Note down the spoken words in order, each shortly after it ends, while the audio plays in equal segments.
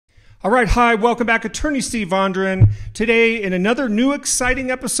All right, hi, welcome back, Attorney Steve Vondran. Today, in another new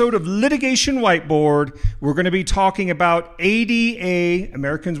exciting episode of Litigation Whiteboard, we're going to be talking about ADA,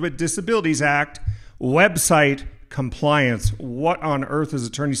 Americans with Disabilities Act, website compliance. What on earth is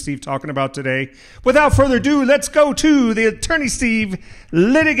Attorney Steve talking about today? Without further ado, let's go to the Attorney Steve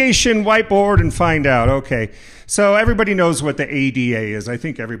Litigation Whiteboard and find out. Okay, so everybody knows what the ADA is. I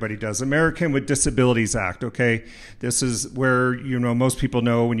think everybody does. American with Disabilities Act, okay? This is where, most people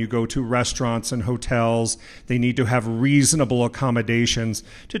know when you go to restaurants and hotels, they need to have reasonable accommodations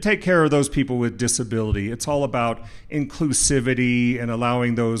to take care of those people with disability. It's all about inclusivity and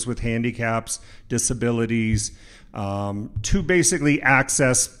allowing those with handicaps, disabilities, to basically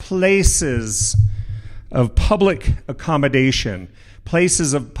access places of public accommodation.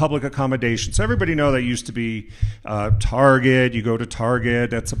 Places of public accommodation. So everybody know that used to be Target. You go to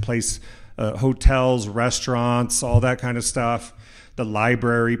Target, that's a place, hotels, restaurants, all that kind of stuff. The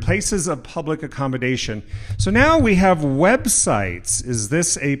library, places of public accommodation. So now we have websites. Is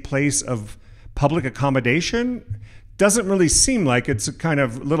this a place of public accommodation? Doesn't really seem like it's a kind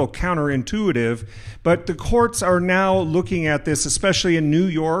of little counterintuitive, but the courts are now looking at this, especially in New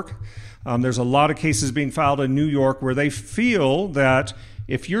York. There's a lot of cases being filed in New York where they feel that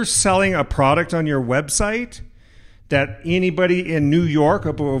if you're selling a product on your website, that anybody in New York,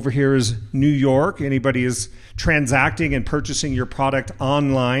 up over here is New York, anybody is transacting and purchasing your product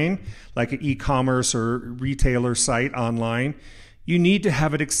online, like an e-commerce or retailer site online, you need to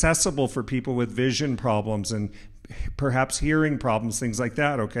have it accessible for people with vision problems and perhaps hearing problems, things like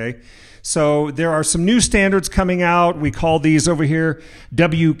that, okay? So there are some new standards coming out. We call these over here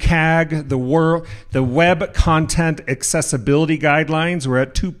WCAG, the Web Content Accessibility Guidelines. We're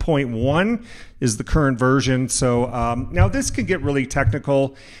at 2.1 is the current version. So now this can get really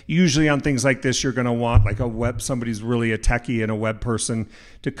technical. Usually on things like this, you're going to want like somebody's really a techie and a web person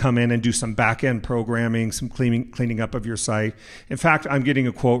to come in and do some back-end programming, some cleaning up of your site. In fact, I'm getting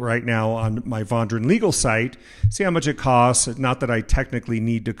a quote right now on my Vondran legal site. See how much it costs. Not that I technically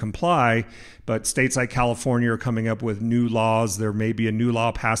need to comply, but states like California are coming up with new laws. There may be a new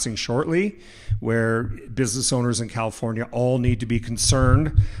law passing shortly where business owners in California all need to be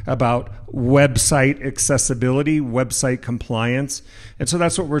concerned about website accessibility, website compliance. And so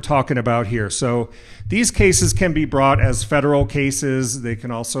that's what we're talking about here. So these cases can be brought as federal cases.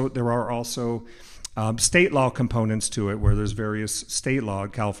 There are also state law components to it where there's various state law.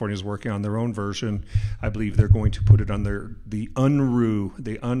 California's working on their own version. I believe they're going to put it under the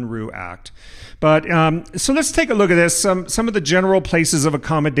UNRU Act. But so let's take a look at this. Some of the general places of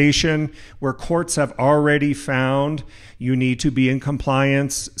accommodation where courts have already found you need to be in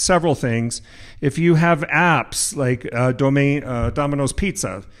compliance. Several things. If you have apps like Domino's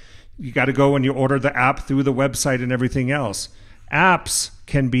Pizza, you got to go and you order the app through the website and everything else. Apps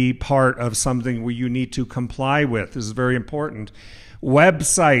can be part of something where you need to comply with. This is very important.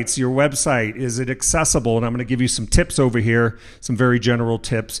 Websites, your website, is it accessible? And I'm going to give you some tips over here, some very general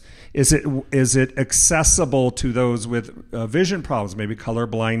tips. Is it accessible to those with vision problems, maybe color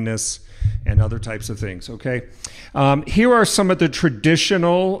blindness and other types of things, okay? Here are some of the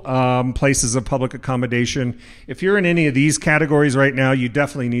traditional places of public accommodation. If you're in any of these categories right now, you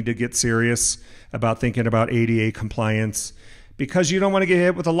definitely need to get serious about thinking about ADA compliance, because you don't want to get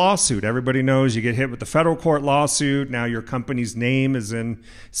hit with a lawsuit. Everybody knows you get hit with the federal court lawsuit. Now your company's name is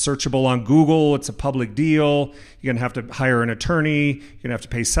searchable on Google. It's a public deal. You're going to have to hire an attorney. You're going to have to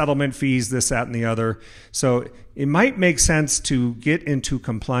pay settlement fees, this, that, and the other. So it might make sense to get into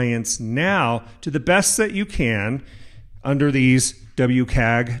compliance now to the best that you can under these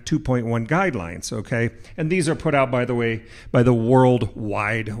WCAG 2.1 guidelines, okay? And these are put out, by the way, by the World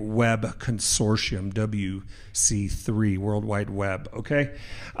Wide Web Consortium, WC3, World Wide Web, okay?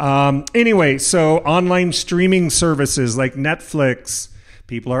 Anyway, so online streaming services like Netflix,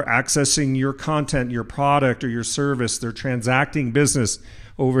 people are accessing your content, your product, or your service. They're transacting business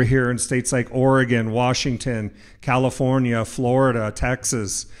over here in states like Oregon, Washington, California, Florida,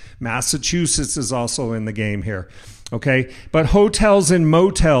 Texas. Massachusetts is also in the game here. Okay, but hotels and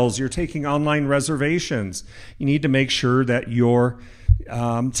motels, you're taking online reservations. You need to make sure that your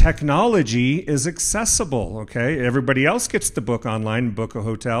technology is accessible, okay? Everybody else gets to book online, book a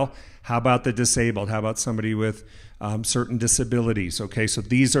hotel. How about the disabled? How about somebody with certain disabilities, okay? So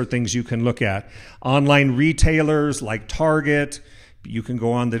these are things you can look at. Online retailers like Target, you can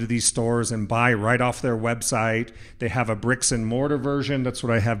go on to these stores and buy right off their website. They have a bricks and mortar version. That's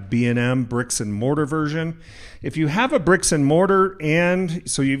what I have, B&M, bricks and mortar version. If you have a bricks and mortar, and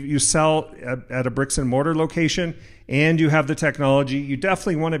so you sell at a bricks and mortar location and you have the technology, you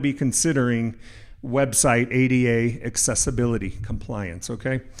definitely want to be considering website ADA accessibility compliance,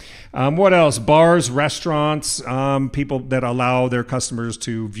 okay? What else? Bars, restaurants, people that allow their customers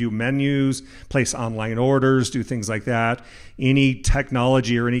to view menus, place online orders, do things like that. Any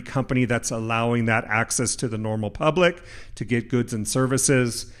technology or any company that's allowing that access to the normal public to get goods and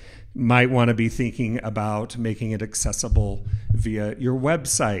services might want to be thinking about making it accessible via your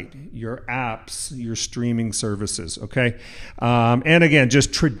website, your apps, your streaming services, okay? And again,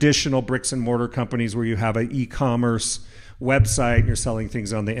 just traditional bricks and mortar companies where you have an e-commerce website and you're selling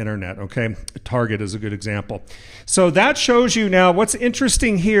things on the internet, okay? Target is a good example. So that shows you now what's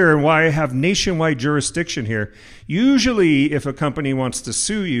interesting here and why I have nationwide jurisdiction here. Usually, if a company wants to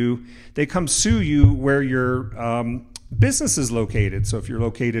sue you, they come sue you where your business is located. So if you're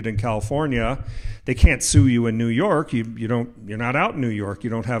located in California, they can't sue you in New York. You're not out in New York. You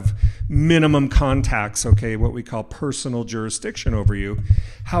don't have minimum contacts, okay, what we call personal jurisdiction over you.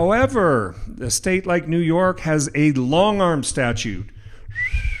 However, a state like New York has a long arm statute.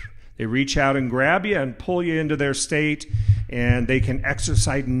 They reach out and grab you and pull you into their state, and they can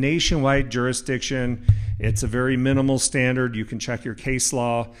exercise nationwide jurisdiction. It's a very minimal standard. You can check your case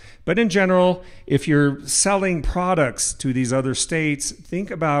law. But in general, if you're selling products to these other states, think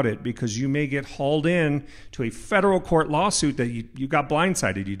about it, because you may get hauled in to a federal court lawsuit that you got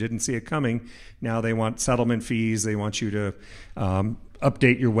blindsided. You didn't see it coming. Now they want settlement fees. They want you to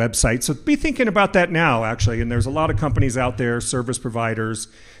update your website. So be thinking about that now, actually. And there's a lot of companies out there, service providers,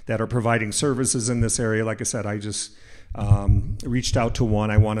 that are providing services in this area. Like I said, I just reached out to one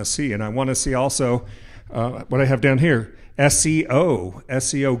I want to see. And I want to see also what I have down here, SEO.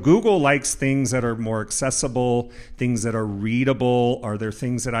 SEO. Google likes things that are more accessible, things that are readable. Are there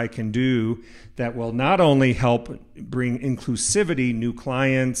things that I can do that will not only help bring inclusivity, new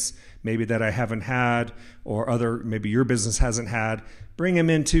clients, maybe that I haven't had, or maybe your business hasn't had, bring them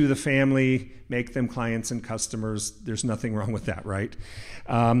into the family, make them clients and customers. There's nothing wrong with that, right?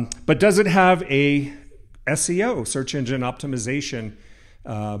 But does it have a SEO, search engine optimization,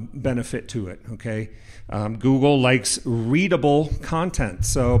 benefit to it, okay? Google likes readable content.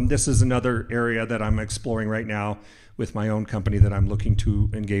 So this is another area that I'm exploring right now with my own company that I'm looking to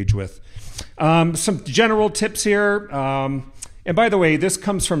engage with. Some general tips here. And by the way, this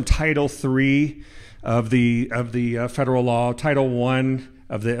comes from Title III of the federal law. Title I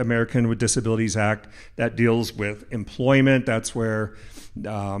of the American with Disabilities Act, that deals with employment. That's where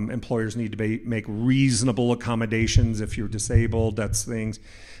employers need to make reasonable accommodations if you're disabled. That's things.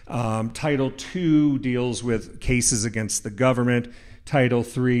 Title II deals with cases against the government. Title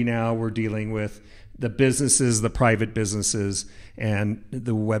III now we're dealing with the businesses, the private businesses, and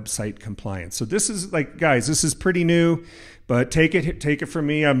the website compliance. So this is like, guys, this is pretty new, but take it from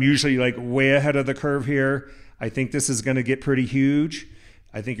me. I'm usually like way ahead of the curve here. I think this is going to get pretty huge.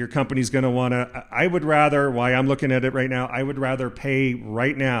 I think your company's going to want to, I would rather, why I'm looking at it right now, I would rather pay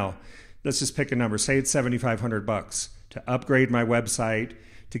right now, let's just pick a number, say it's $7,500 to upgrade my website,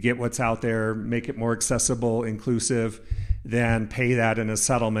 to get what's out there, make it more accessible, inclusive, than pay that in a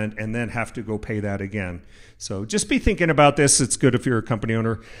settlement and then have to go pay that again. So just be thinking about this. It's good if you're a company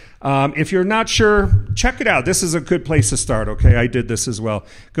owner. If you're not sure, check it out. This is a good place to start, okay? I did this as well.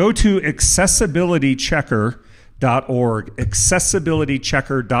 Go to accessibilitychecker.org,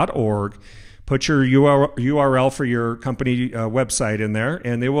 accessibilitychecker.org. Put your URL for your company website in there,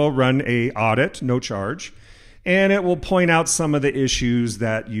 and they will run an audit, no charge. And it will point out some of the issues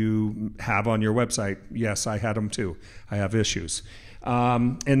that you have on your website. Yes, I had them too. I have issues.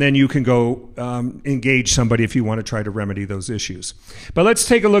 And then you can go engage somebody if you want to try to remedy those issues. But let's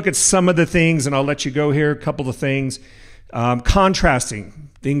take a look at some of the things, and I'll let you go here. A couple of things. Contrasting,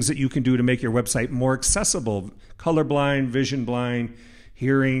 things that you can do to make your website more accessible. Colorblind, vision blind,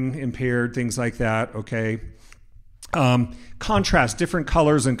 hearing impaired, things like that, okay? Contrast, different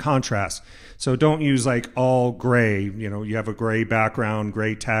colors and contrast. So don't use like all gray. You know, you have a gray background,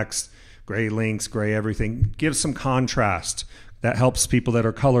 gray text, gray links, gray everything. Give some contrast. That helps people that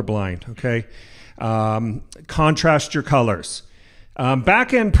are colorblind, okay? Contrast your colors.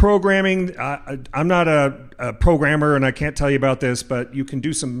 Back-end programming, I'm not a programmer and I can't tell you about this, but you can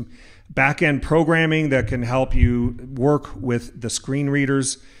do some back-end programming that can help you work with the screen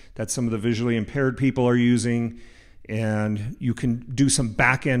readers that some of the visually impaired people are using, and you can do some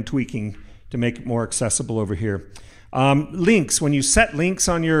back-end tweaking to make it more accessible over here. Links, when you set links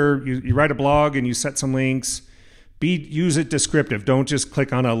on you write a blog and you set some links, use it descriptive. Don't just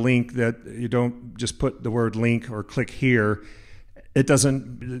click on a link that you don't just put the word link or click here. It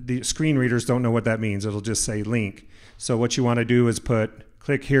doesn't, the screen readers don't know what that means. It'll just say link. So what you want to do is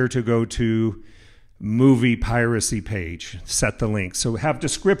click here to go to movie piracy page. Set the link. So have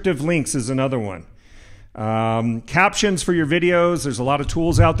descriptive links is another one. Captions for your videos. There's a lot of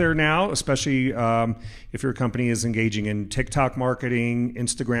tools out there now, especially if your company is engaging in TikTok marketing,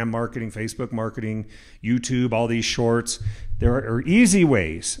 Instagram marketing, Facebook marketing, YouTube, all these shorts. There are easy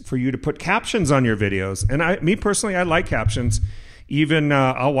ways for you to put captions on your videos. And me personally, I like captions. Even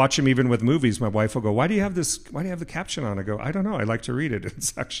I'll watch them even with movies. My wife will go, "Why do you have this? Why do you have the caption on?" I go, "I don't know. I like to read it."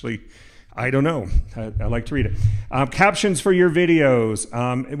 It's actually, I don't know. I like to read it. Captions for your videos.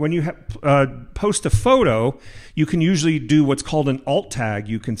 When you post a photo, you can usually do what's called an alt tag.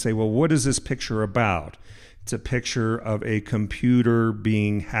 You can say, well, what is this picture about? It's a picture of a computer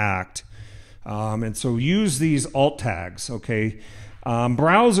being hacked. And so use these alt tags, okay?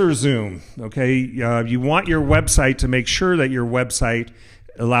 Browser zoom, okay? You want your website to make sure that your website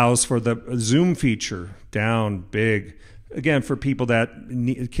allows for the zoom feature, down, big. Again, for people that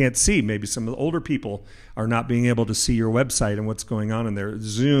can't see, maybe some of the older people are not being able to see your website and what's going on in there.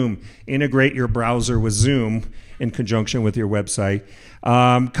 Zoom, integrate your browser with Zoom in conjunction with your website.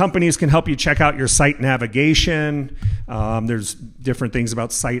 Companies can help you check out your site navigation. There's different things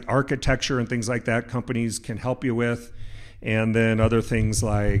about site architecture and things like that companies can help you with. And then other things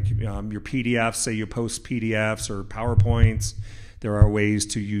like your PDFs, say you post PDFs or PowerPoints. There are ways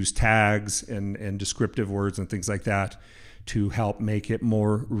to use tags and descriptive words and things like that to help make it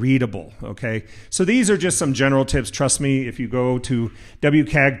more readable, okay? So these are just some general tips. Trust me, if you go to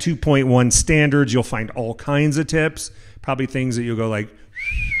WCAG 2.1 standards, you'll find all kinds of tips, probably things that you'll go like,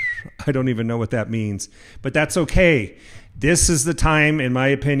 I don't even know what that means, but that's okay. This is the time, in my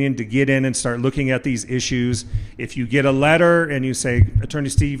opinion, to get in and start looking at these issues. If you get a letter and you say, Attorney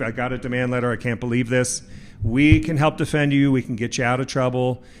Steve, I got a demand letter, I can't believe this, we can help defend you. We can get you out of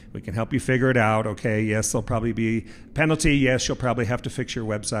trouble. We can help you figure it out. Okay, yes, there'll probably be a penalty. Yes, you'll probably have to fix your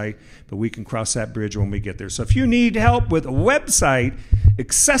website, but we can cross that bridge when we get there. So if you need help with website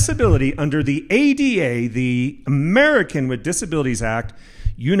accessibility under the ADA, the American with Disabilities Act,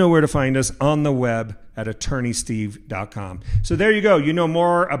 you know where to find us on the web at attorneysteve.com. So there you go. You know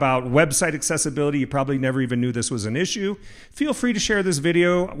more about website accessibility. You probably never even knew this was an issue. Feel free to share this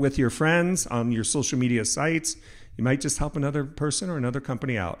video with your friends on your social media sites. You might just help another person or another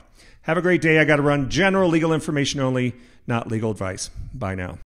company out. Have a great day. I got to run. General legal information only, not legal advice. Bye now.